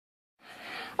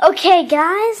Okay,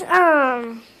 guys,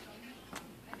 I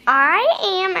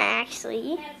am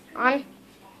actually on,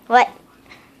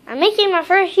 I'm making my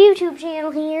first YouTube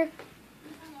channel here.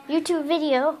 YouTube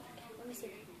video.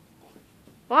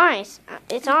 Why?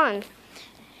 It's on.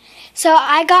 So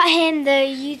I got him the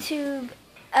YouTube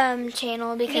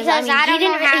channel because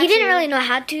he didn't really know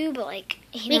how to, but like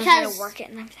he knows how to work it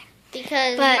and everything.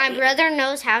 Because my brother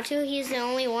knows how to. He's the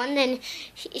only one. Then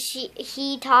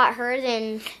he taught her.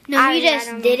 Then he just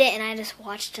did it, and I just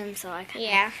watched him. So I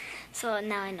kind of So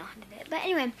now I know how to do it. But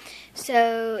anyway,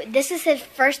 so this is his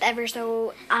first ever.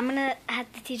 So I'm gonna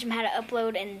have to teach him how to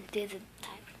upload and do the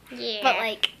type. Yeah. But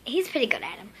like he's pretty good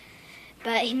at him.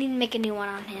 But he needs to make a new one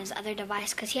on his other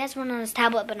device because he has one on his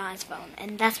tablet but not on his phone,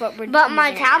 and that's what we're. But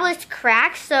my tablet's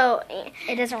cracked, so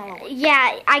it doesn't work.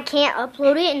 Yeah, I can't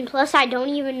upload it, and plus I don't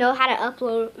even know how to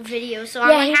upload videos. So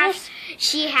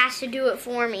she has to do it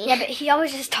for me. Yeah, but he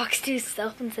always just talks to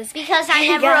himself and says, because I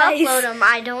never upload them.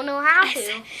 I don't know how to.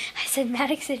 I said,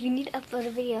 Maddox said you need to upload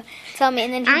a video. Tell me,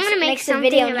 and then I'm gonna make some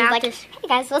video about this. Hey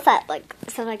guys, what's up? Like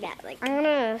stuff like that. Like I'm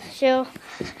gonna show.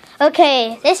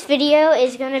 Okay, this video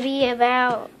is gonna be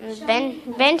about Ben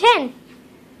 10.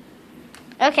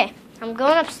 Okay, I'm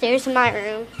going upstairs in my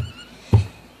room.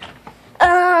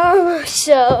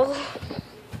 So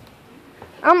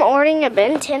I'm ordering a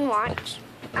Ben 10 watch.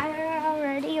 I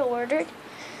already ordered.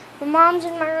 My mom's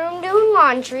in my room doing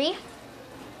laundry.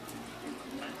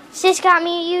 Sis got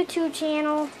me a YouTube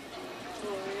channel.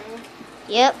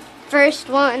 Yep, first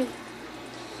one.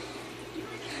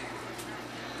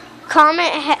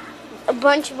 Comment a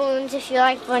bunch of balloons if you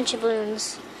like a bunch of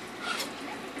balloons.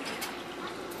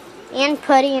 And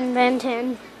Putty and Ben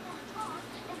 10.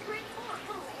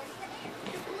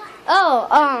 Oh,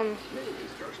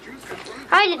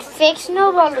 I did fake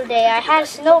snowball today. I had a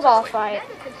snowball fight.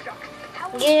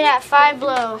 Get it at 5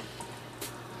 below.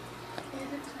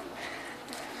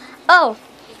 Oh.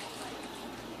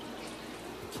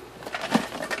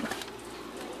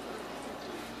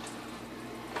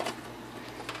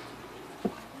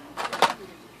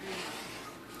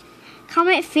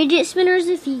 Comment fidget spinners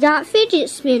if you got fidget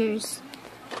spinners.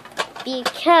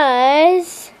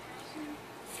 Because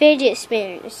fidget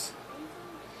spinners.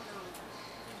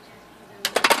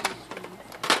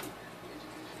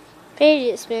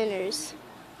 Fidget spinners.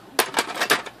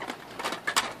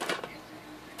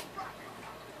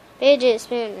 Fidget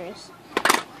spinners.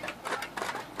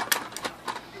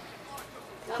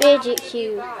 Fidget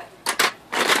cube.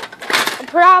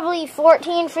 Probably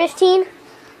 14, 15.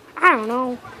 I don't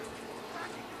know.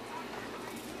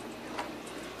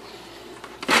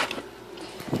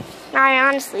 I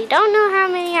honestly don't know how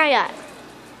many I got.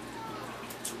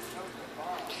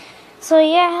 So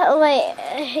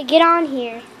yeah, get on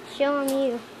here. Show them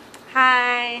you.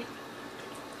 Hi.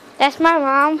 That's my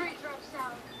mom.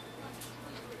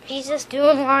 She's just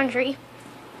doing laundry.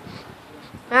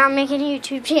 I'm making a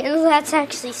YouTube channel. That's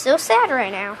actually so sad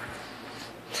right now.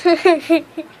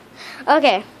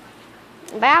 Okay.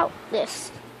 About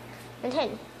this.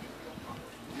 Continue.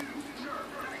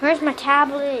 Where's my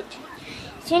tablet?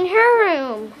 It's in her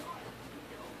room.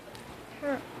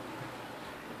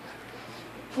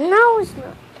 No, it's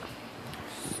not.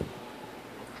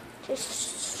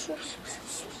 Just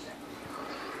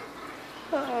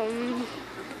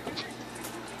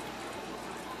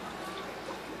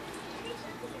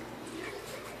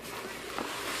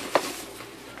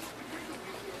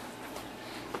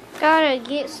gotta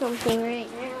get something right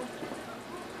now.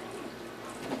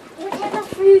 Look at the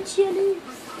fruit chili.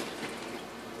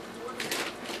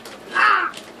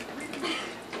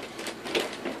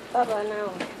 Bubba,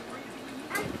 no.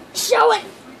 Show it!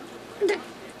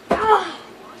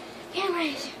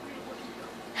 Cameras.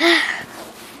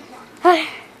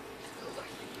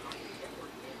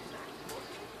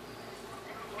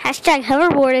 Hashtag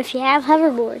hoverboard if you have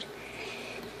hoverboard.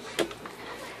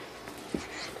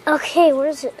 Okay,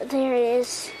 where's it? There it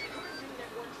is.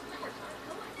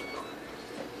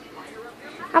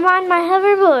 I'm on my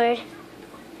hoverboard.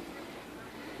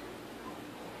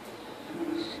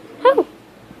 Oh.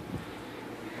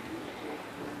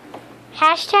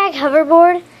 Hashtag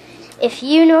hoverboard if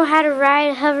you know how to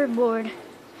ride a hoverboard.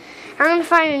 I'm going to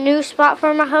find a new spot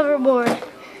for my hoverboard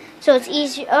so it's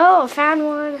easy. Oh, I found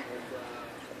one.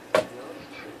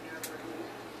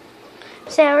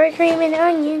 Sour cream and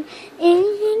onion.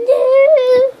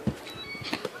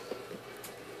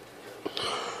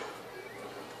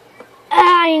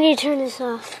 I need to turn this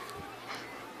off.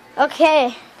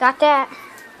 Okay, got that.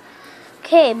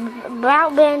 Okay,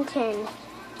 about Ben 10.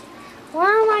 Where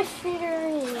are my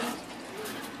figurines?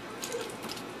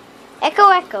 Echo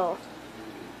Echo.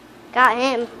 Got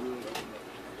him.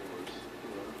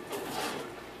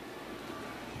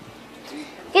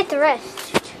 Get the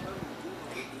rest.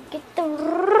 Get the...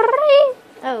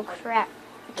 Oh, crap.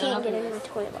 I can't get into the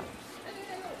toy box.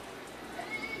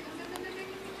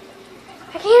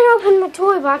 I can't open my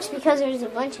toy box because there's a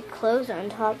bunch of clothes on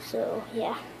top, so,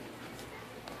 yeah.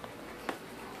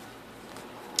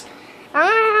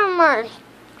 I'm gonna have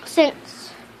more,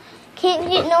 since can't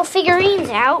get no figurines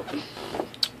out.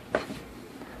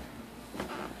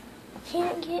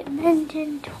 Can't get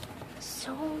Benton toys,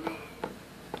 so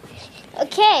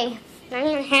okay, I'm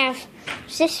gonna have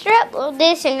sister upload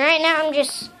this, and right now I'm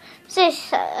just I'm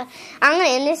gonna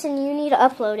end this, and you need to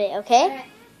upload it, okay? All right.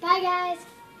 Bye, guys.